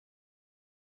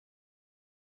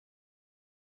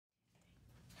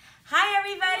Hi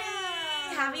everybody!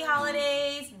 Happy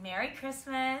holidays! Merry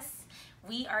Christmas!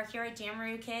 We are here at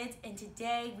JAMaROO Kids, and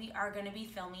today we are going to be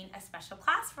filming a special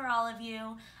class for all of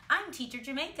you. I'm Teacher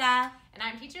Jamaica. And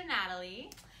I'm Teacher Natalie.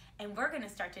 And we're going to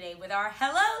start today with our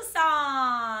hello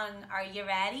song. Are you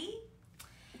ready?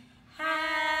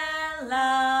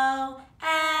 Hello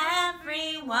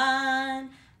everyone,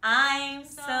 I'm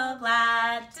so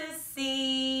glad to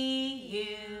see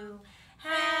you.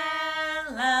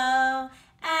 Hello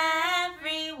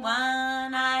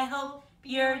everyone, I hope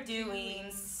you're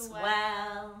doing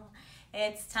swell.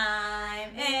 It's time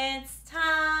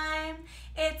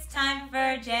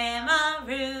for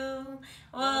JAMaROO.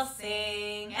 We'll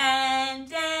sing and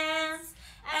dance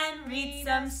and read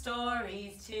some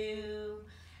stories too.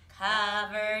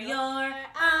 Cover your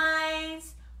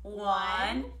eyes.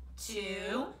 1,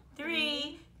 2,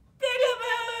 3.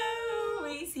 Peekaboo!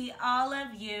 We see all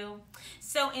of you.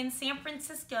 So in San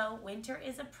Francisco, winter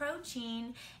is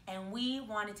approaching, and we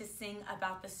wanted to sing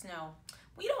about the snow.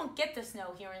 We don't get the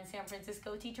snow here in San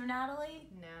Francisco, Teacher Natalie.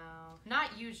 No,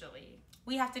 not usually.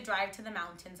 We have to drive to the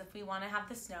mountains if we want to have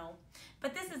the snow.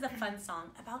 But this is a fun song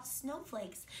about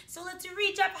snowflakes. So let's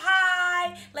reach up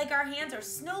high like our hands are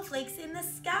snowflakes in the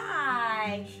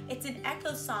sky. It's an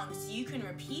echo song, so you can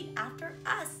repeat after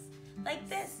us like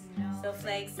this.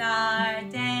 Snowflakes are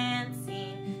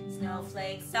dancing,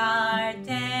 snowflakes are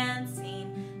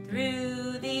dancing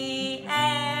through the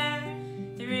air,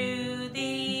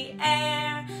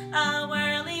 a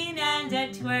whirling and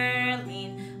a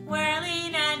twirling,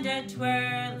 whirling and a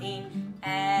twirling,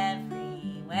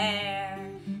 everywhere,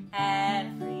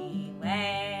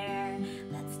 everywhere.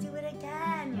 Let's do it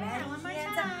again. Yeah, one more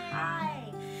Hands up time.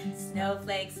 high.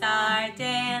 Snowflakes are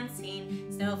dancing,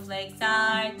 snowflakes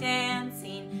are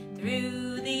dancing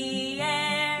through the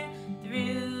air,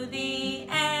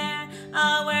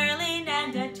 a whirling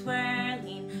and a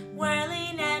twirling,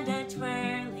 whirling and a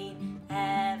twirling,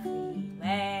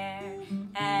 everywhere,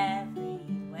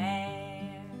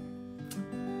 everywhere.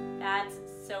 That's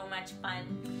so much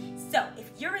fun. So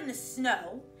if you're in the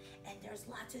snow and there's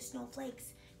lots of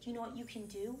snowflakes, do you know what you can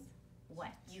do?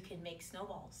 What? You can make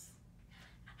snowballs.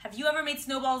 Have you ever made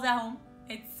snowballs at home?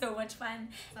 It's so much fun.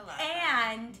 It's a lot.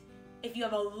 And if you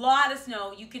have a lot of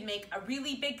snow, you can make a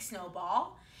really big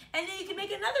snowball. And then you can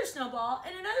make another snowball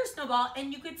and another snowball,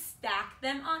 and you could stack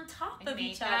them on top of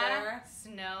each other.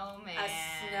 Snowman. A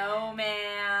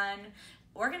snowman.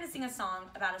 We're going to sing a song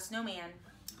about a snowman.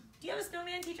 Do you have a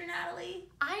snowman, Teacher Natalie?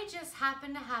 I just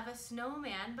happen to have a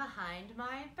snowman behind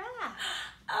my back.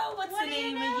 Oh, what's the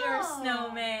name of your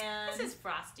snowman? This is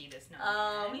Frosty the Snowman.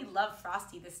 Oh, we love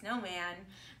Frosty the Snowman.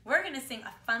 We're going to sing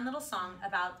a fun little song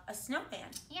about a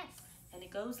snowman. Yes. And it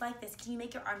goes like this. Can you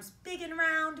make your arms big and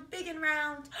round,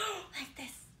 like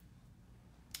this?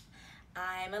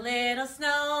 I'm a little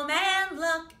snowman,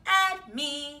 look at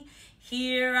me.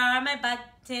 Here are my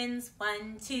buttons,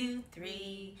 1, 2,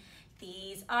 3.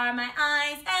 These are my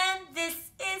eyes, and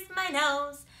this is my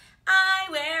nose. I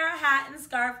wear a hat and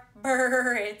scarf,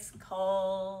 brr, it's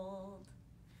cold.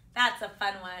 That's a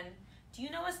fun one. Do you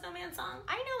know a snowman song?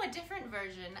 I know a different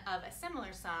version of a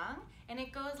similar song, and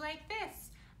it goes like this.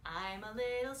 I'm a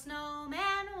little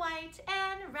snowman, white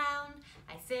and round.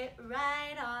 I sit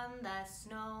right on the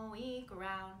snowy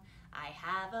ground. I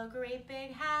have a great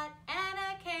big hat and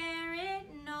a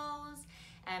carrot nose.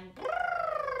 And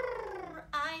brrr,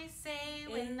 I say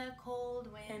when the cold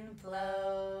wind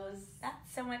blows.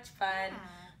 That's so much fun. Yeah.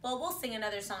 Well, we'll sing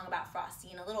another song about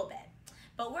Frosty in a little bit.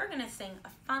 But we're going to sing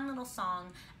a fun little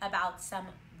song about some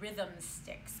rhythm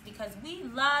sticks, because we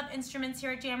love instruments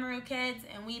here at JAMaROO Kids,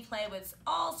 and we play with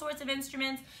all sorts of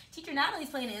instruments. Teacher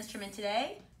Natalie's playing an instrument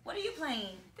today. What are you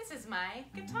playing? This is my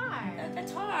guitar. A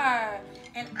guitar.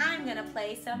 And I'm going to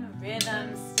play some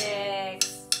rhythm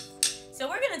sticks. So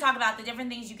we're going to talk about the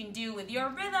different things you can do with your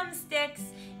rhythm sticks.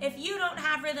 If you don't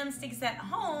have rhythm sticks at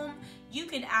home, you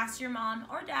can ask your mom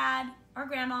or dad or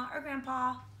grandma or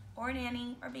grandpa or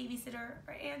nanny or babysitter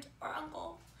or aunt or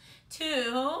uncle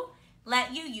to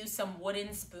let you use some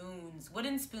wooden spoons.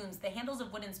 Wooden spoons. The handles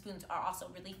of wooden spoons are also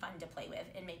really fun to play with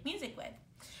and make music with.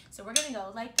 So we're going to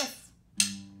go like this.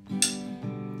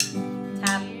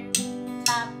 Tap,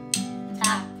 tap,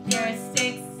 tap your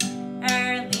sticks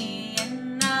early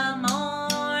in the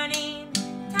morning.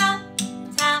 Tap,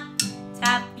 tap,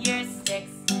 tap your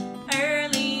sticks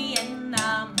early in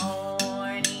the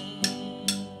morning.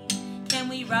 Can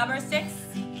we rub our sticks?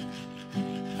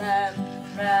 Rub,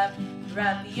 rub,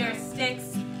 rub your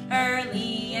sticks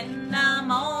early in the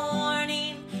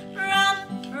morning. Rub,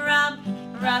 rub,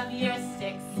 rub your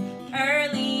sticks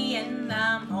early in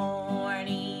the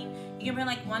morning. You can bring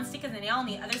like one stick as a nail and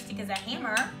the other stick as a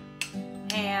hammer.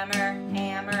 Hammer,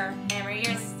 hammer, hammer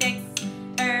your sticks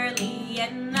early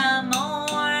in the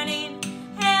morning.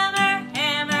 Hammer,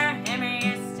 hammer, hammer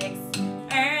your sticks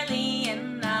early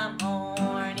in the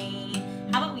morning.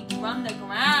 How about we drum the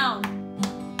ground?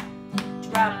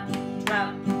 Drum,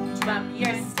 drum, drum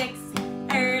your sticks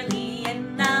early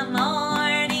in the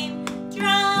morning.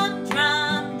 Drum,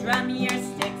 drum, drum your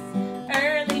sticks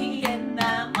early in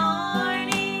the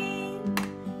morning.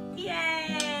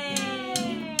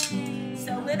 Yay!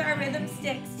 So with our rhythm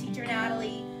sticks, Teacher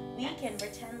Natalie, we can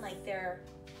pretend like they're,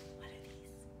 what are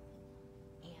these?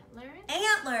 Antlers?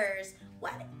 Antlers.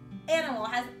 What animal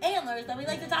has antlers that we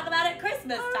like to talk about at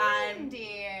Christmas time?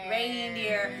 Reindeer.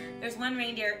 Reindeer. There's one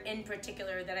reindeer in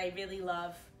particular that I really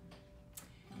love.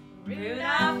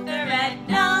 Rudolph the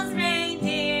red-nosed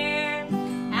reindeer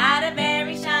had a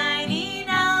very shiny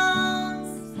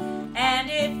nose,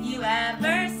 and if you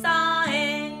ever saw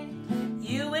it,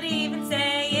 you would even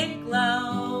say it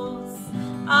glows.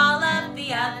 All of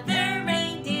the other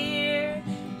reindeer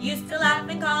used to laugh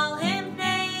and call him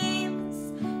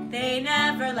names. They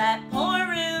never let poor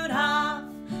Rudolph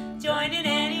join in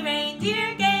any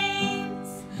reindeer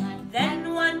games.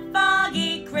 Then one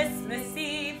foggy Christmas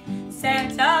Eve,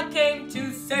 Santa came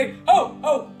to say, ho,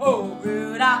 ho, ho,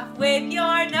 Rudolph, with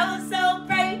your nose so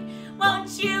bright,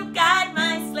 won't you guide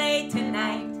my sleigh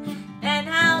tonight? And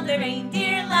how the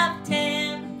reindeer loved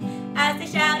him as they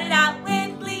shouted out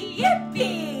with glee,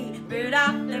 yippee!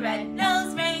 Rudolph the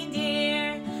red-nosed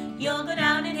reindeer, you'll go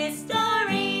down in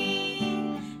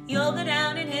history. You'll go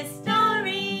down in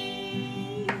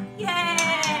history.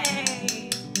 Yay!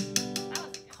 That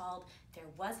was called There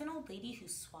Was an Old Lady Who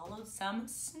Swallowed Some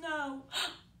Snow.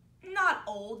 Not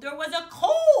old, there was a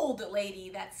cold lady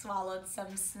that swallowed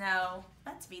some snow.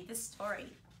 Let's read the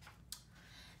story.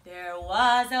 There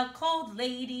was a cold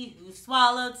lady who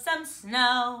swallowed some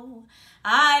snow.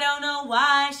 I don't know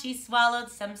why she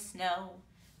swallowed some snow.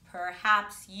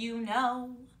 Perhaps you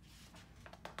know.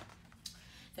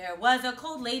 There was a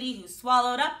cold lady who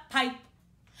swallowed a pipe.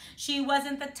 She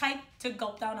wasn't the type to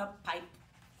gulp down a pipe.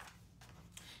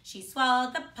 She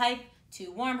swallowed the pipe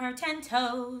to warm her 10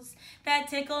 toes that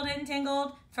tickled and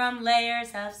tingled from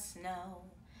layers of snow.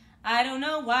 I don't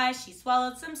know why she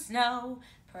swallowed some snow.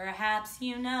 Perhaps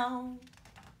you know.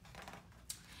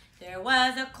 There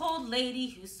was a cold lady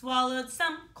who swallowed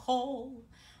some coal.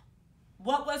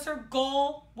 What was her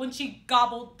goal when she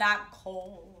gobbled that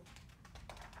coal?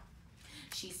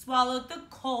 She swallowed the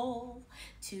coal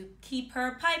to keep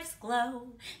her pipes glow.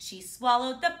 She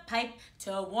swallowed the pipe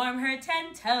to warm her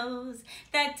 10 toes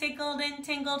that tickled and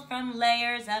tingled from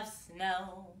layers of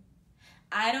snow.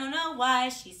 I don't know why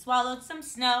she swallowed some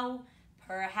snow.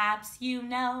 Perhaps you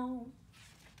know.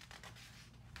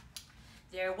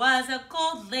 There was a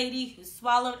cold lady who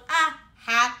swallowed a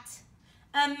hat.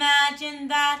 Imagine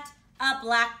that, a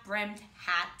black-brimmed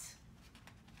hat.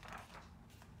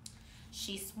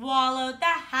 She swallowed the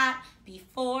hat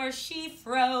before she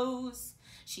froze.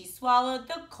 She swallowed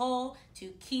the coal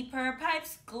to keep her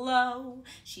pipes glow.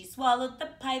 She swallowed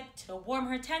the pipe to warm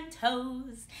her 10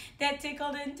 toes that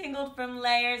tickled and tingled from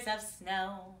layers of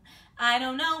snow. I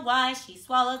don't know why she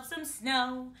swallowed some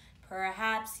snow.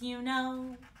 Perhaps you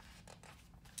know.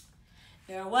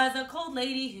 There was a cold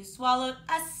lady who swallowed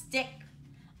a stick.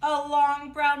 A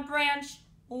long brown branch,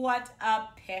 what a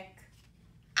pick.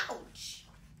 Ouch!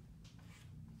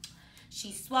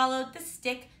 She swallowed the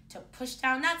stick to push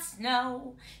down that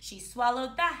snow. She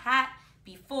swallowed the hat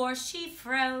before she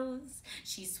froze.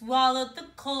 She swallowed the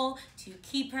coal to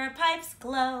keep her pipes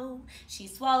glow. She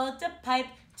swallowed the pipe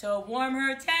to warm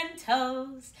her 10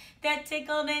 toes that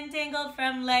tickled and tingled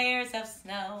from layers of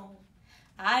snow.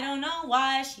 I don't know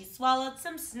why she swallowed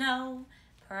some snow.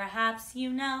 Perhaps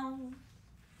you know.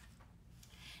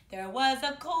 There was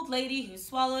a cold lady who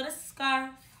swallowed a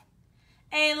scarf.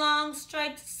 A long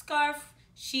striped scarf.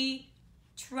 She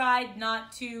tried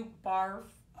not to barf.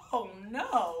 Oh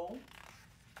no.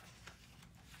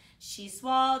 She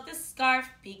swallowed the scarf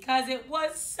because it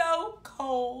was so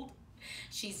cold.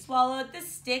 She swallowed the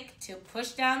stick to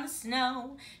push down the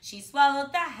snow. She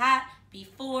swallowed the hat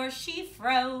before she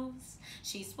froze.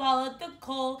 She swallowed the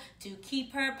coal to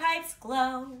keep her pipes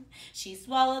glow. She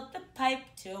swallowed the pipe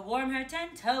to warm her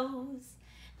 10 toes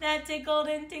that tickled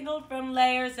and tingled from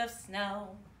layers of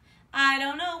snow. I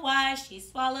don't know why she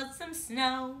swallowed some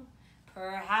snow.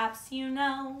 Perhaps you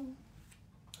know.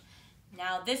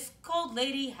 Now this cold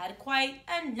lady had quite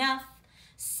enough,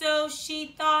 so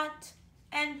she thought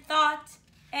and thought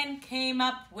and came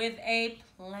up with a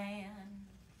plan.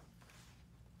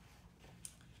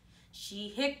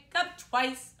 She hiccuped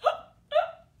twice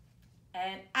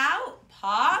and out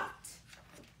popped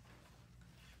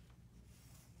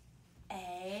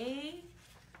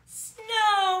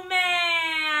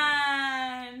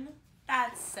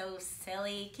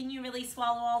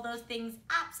all those things?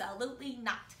 Absolutely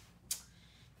not.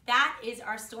 That is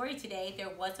our story today. There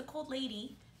was a cold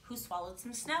lady who swallowed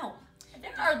some snow.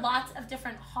 There are lots of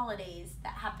different holidays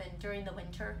that happen during the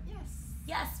winter. Yes.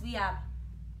 Yes, we have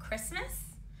Christmas,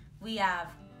 we have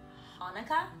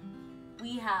Hanukkah,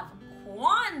 we have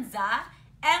Kwanzaa,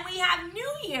 and we have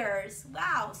New Year's.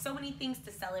 Wow, so many things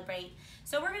to celebrate.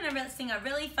 So we're going to sing a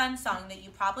really fun song that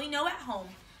you probably know at home.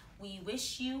 We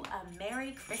wish you a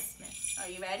Merry Christmas. Are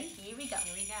you ready? Here we go.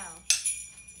 Here we go.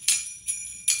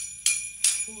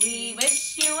 We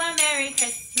wish you a Merry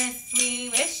Christmas. We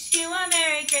wish you a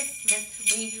Merry Christmas.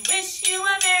 We wish you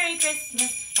a Merry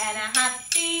Christmas and a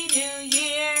Happy New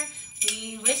Year.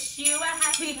 We wish you a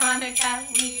Happy Hanukkah.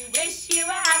 We wish you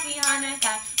a Happy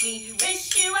Hanukkah. We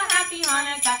wish you a Happy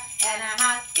Hanukkah and a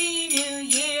Happy New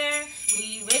Year.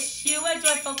 We wish you a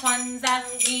joyful Kwanzaa.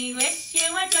 We wish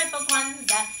you a joyful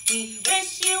Kwanzaa. We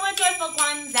wish you a joyful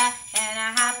Kwanzaa and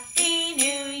a Happy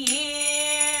New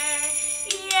Year.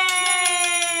 Yay!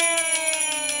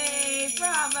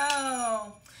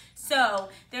 Bravo! So,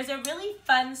 there's a really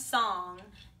fun song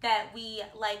that we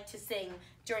like to sing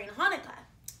during Hanukkah.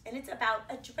 And it's about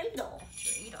a dreidel.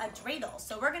 A dreidel.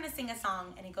 So we're going to sing a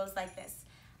song, and it goes like this.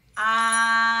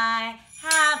 I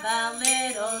have a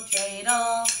little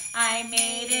dreidel. I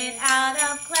made it out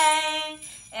of clay.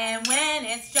 And when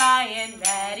it's dry and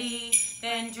ready,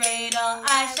 then dreidel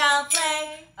I shall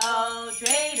play. Oh,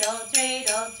 dreidel,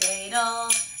 dreidel,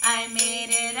 dreidel. I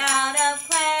made it out of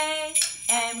clay.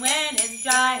 And when it's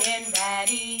dry and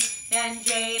ready, then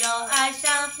dreidel I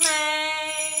shall play.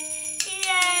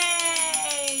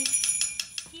 Yay!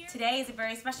 Today is a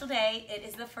very special day. It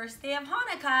is the first day of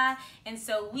Hanukkah, and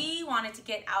so we wanted to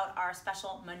get out our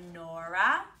special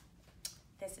menorah.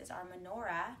 This is our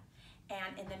menorah,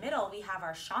 and in the middle we have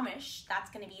our shamash. That's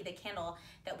going to be the candle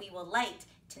that we will light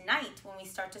tonight when we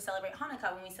start to celebrate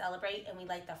Hanukkah, when we celebrate and we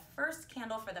light the first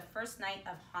candle for the first night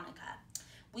of Hanukkah.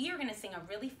 We are going to sing a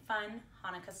really fun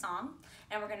Hanukkah song,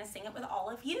 and we're going to sing it with all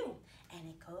of you, and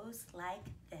it goes like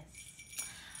this.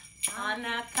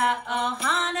 Hanukkah, oh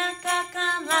Hanukkah,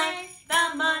 come light the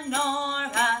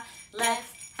menorah.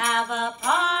 Let's have a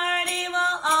party,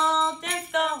 we'll all dance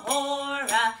the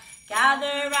hora.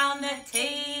 Gather round the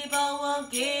table, we'll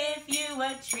give you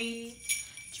a treat.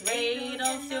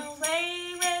 Dreidels to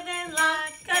play with and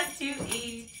latkes to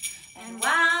eat. And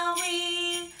while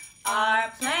we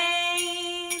are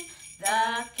playing,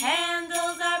 the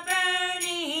candles are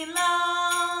burning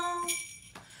low.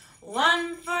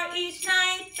 One for each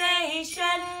night they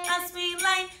shed, a sweet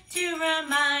light to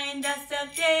remind us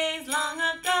of days long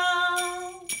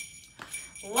ago.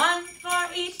 One for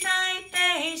each night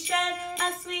they shed,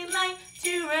 a sweet light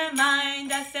to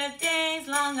remind us of days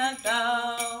long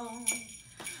ago.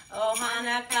 Oh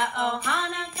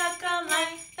Hanukkah, come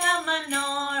light the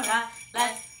menorah.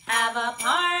 Let's have a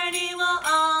party, we'll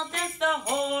all dance the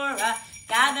hora.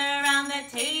 Gather round the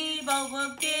table,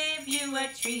 we'll give you a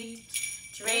treat.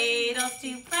 Dreidels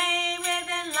to play with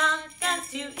and latkes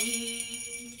to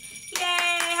eat.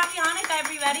 Yay! Happy Hanukkah,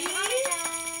 everybody!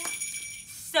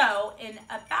 So, in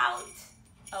about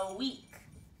a week,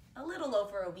 a little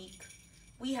over a week,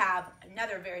 we have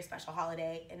another very special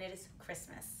holiday, and it is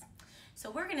Christmas. So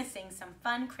we're going to sing some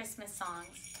fun Christmas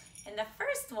songs. And the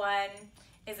first one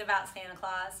is about Santa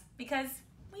Claus, because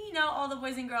we know all the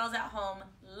boys and girls at home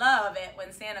love it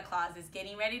when Santa Claus is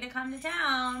getting ready to come to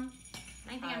town.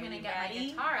 I think I'm going to get my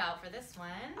guitar out for this one.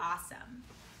 Awesome.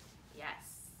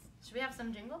 Yes. Should we have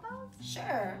some jingle bells?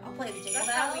 Sure. I'll play the jingle bells.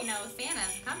 That's how we know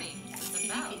Santa's coming. Yes,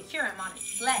 you can hear him on his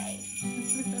sleigh.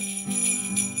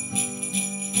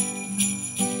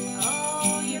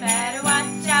 Oh, you better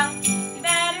watch out. You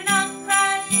better not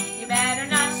cry. You better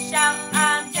not shout.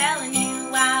 I'm telling you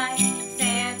why.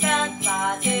 Santa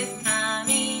Claus is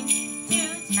coming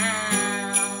to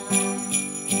town.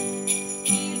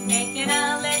 He's making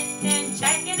a list and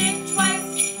checking it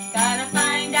twice. Gotta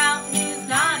find out who's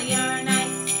naughty or nice.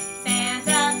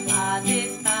 Santa Claus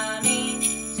is coming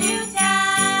to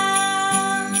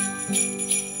town.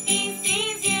 He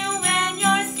sees you when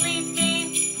you're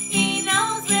sleeping. He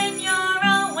knows when you're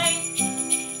awake.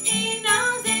 He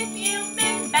knows if you've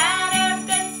been bad or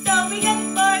good, so be good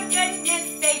for goodness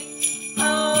sake.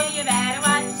 Oh, you better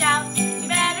watch out. You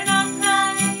better not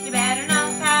cry. You better not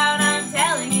pout. I'm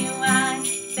telling you why.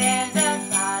 Santa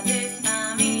Claus is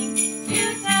coming to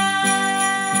town.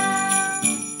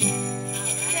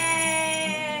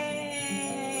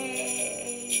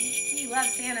 Yay! You love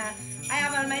Santa. I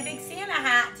have on my big Santa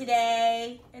hat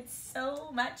today. It's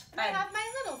so much fun. I have my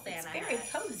little Santa It's very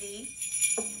hat. cozy.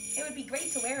 It would be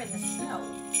great to wear in the snow.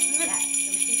 Yes,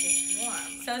 so we keep it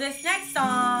warm. So this next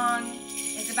song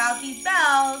is about these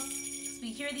bells.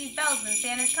 We hear these bells when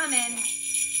Santa's coming.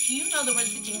 Do you know the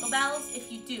words to Jingle Bells?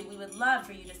 If you do, we would love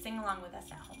for you to sing along with us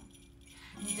at home.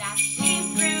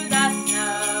 Dashing through the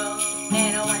snow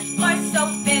in a one-horse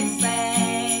open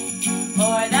sleigh,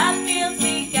 o'er the fields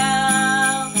we go,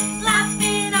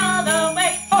 laughing all the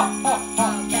way. Ho, ho,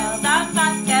 ho! Bells on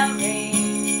bobtail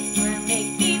ring, we're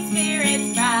making spirits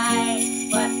bright.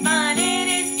 What fun it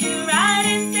is to ride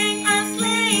and sing a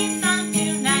sleighing song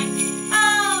tonight!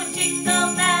 Oh,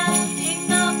 jingle bells,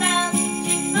 jingle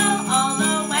all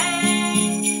the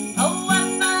way. Oh, what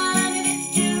fun it is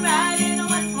to ride in a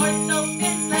one-horse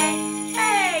open sleigh.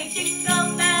 Hey,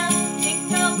 jingle bells,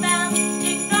 jingle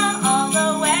all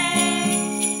the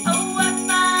way. Oh, what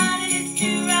fun it is to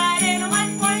ride in a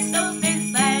one-horse open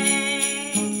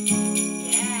sleigh.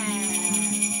 Yeah.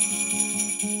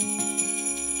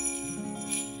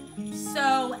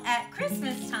 So at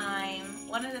Christmas time,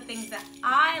 one of the things that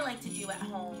I like to do at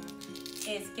home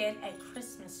is get a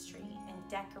Christmas tree and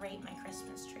decorate my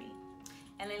Christmas tree.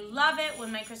 And I love it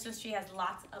when my Christmas tree has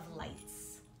lots of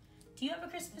lights. Do you have a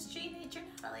Christmas tree,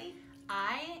 Natalie?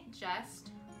 I just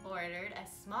ordered a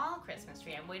small Christmas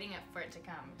tree. I'm waiting for it to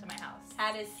come to my house.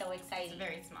 That is so exciting. It's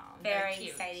very small. Very cute.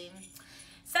 exciting.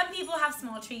 Some people have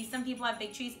small trees, some people have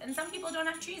big trees, and some people don't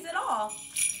have trees at all.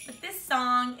 But this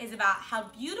song is about how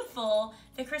beautiful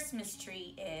the Christmas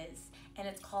tree is. And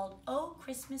it's called Oh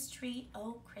Christmas Tree,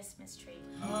 Oh Christmas Tree.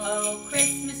 Oh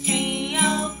Christmas tree,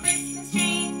 how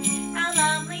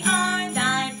lovely are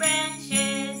thy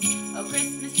branches. Oh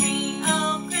Christmas tree,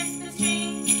 how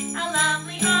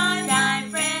lovely are thy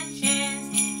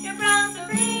branches. Your brows are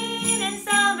green in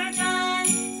summertime,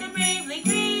 so bravely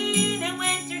green in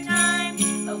wintertime.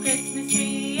 Oh Christmas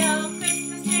tree, how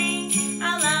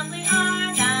lovely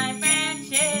are thy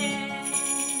branches.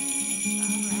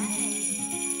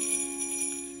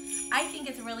 I think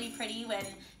it's really pretty when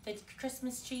the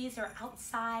Christmas trees are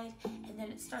outside and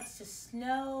then it starts to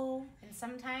snow. And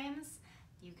sometimes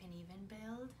you can even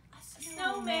build a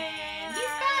Snowman. He's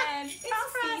back. It's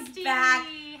Frosty's Frosty back.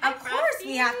 Hi, Of course we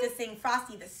Frosty. have to sing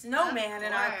Frosty the Snowman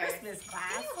in our Of course. Christmas Can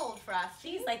class. you hold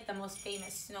Frosty? She's like the most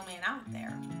famous snowman out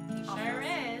there. He sure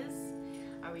is.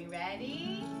 Are we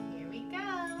ready? Here we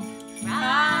go.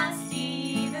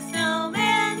 Frosty the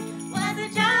Snowman was a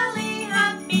jolly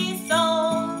happy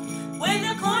soul with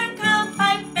a corncob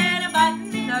pipe and a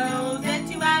button nose and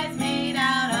two eyes made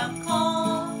out of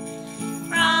coal.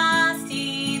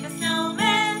 Frosty the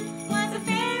Snowman was a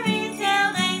fairy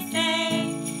tale, they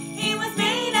say. He was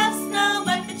made of snow,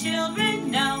 but the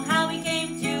children know how he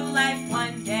came to life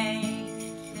one day.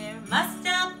 There must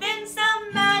have been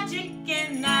some magic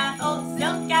in that old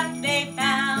silk cap they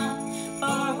found,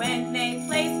 for when they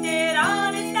placed it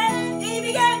on his head, he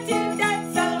began to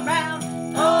dance around.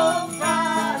 Oh,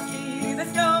 Frosty the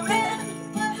Snowman,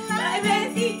 what live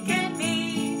as he can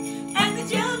be, and the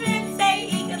children say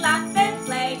he could laugh and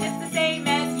play just the same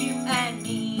as you and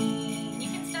me. You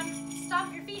can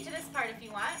stomp your feet to this part if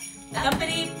you want.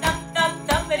 Thumpity-thump-thump,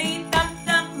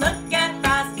 thumpity-thump-thump, look at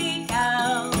Frosty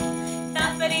go.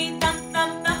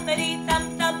 Thumpity-thump-thump,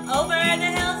 thumpity-thump-thump, over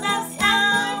the hills of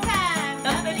snow.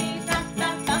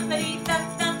 Thumpity-thump-thump,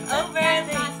 thumpity-thump-thump, over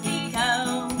the Frosty go.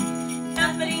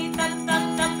 Thumpity-thump-thump,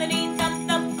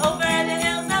 thumpity-thump-thump, over the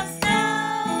hills of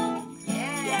snow.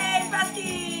 Yay,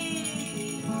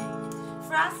 Frosty!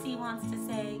 Frosty wants to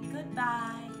say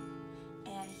goodbye.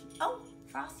 And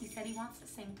Frosty said he wants to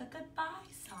sing the goodbye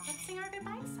song. Let's sing our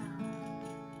goodbye song.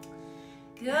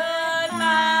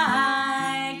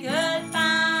 Goodbye,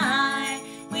 goodbye.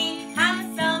 We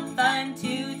had some fun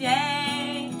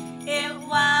today. It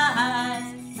was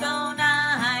so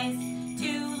nice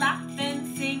to laugh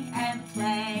and sing and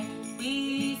play.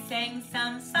 We sang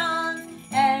some songs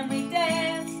and we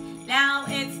danced. Now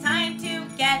it's time to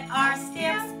get our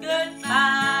stamps.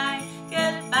 Goodbye,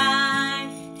 goodbye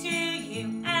to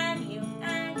you and you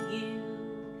and you.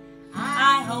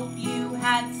 I hope you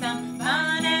had some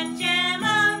fun at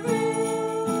JAMaROO.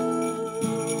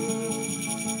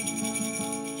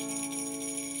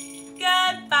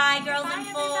 Goodbye, girls and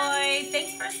boys.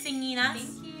 Thanks for singing us.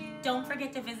 Thank you. Don't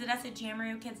forget to visit us at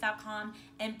JAMaROOKids.com,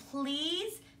 and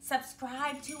please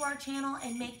subscribe to our channel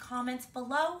and make comments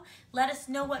below. Let us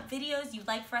know what videos you'd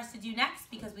like for us to do next,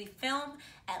 because we film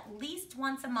at least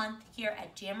once a month here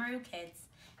at JAMaROO Kids.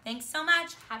 Thanks so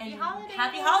much. Happy and holidays.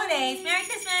 Happy holidays. Merry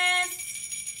Christmas.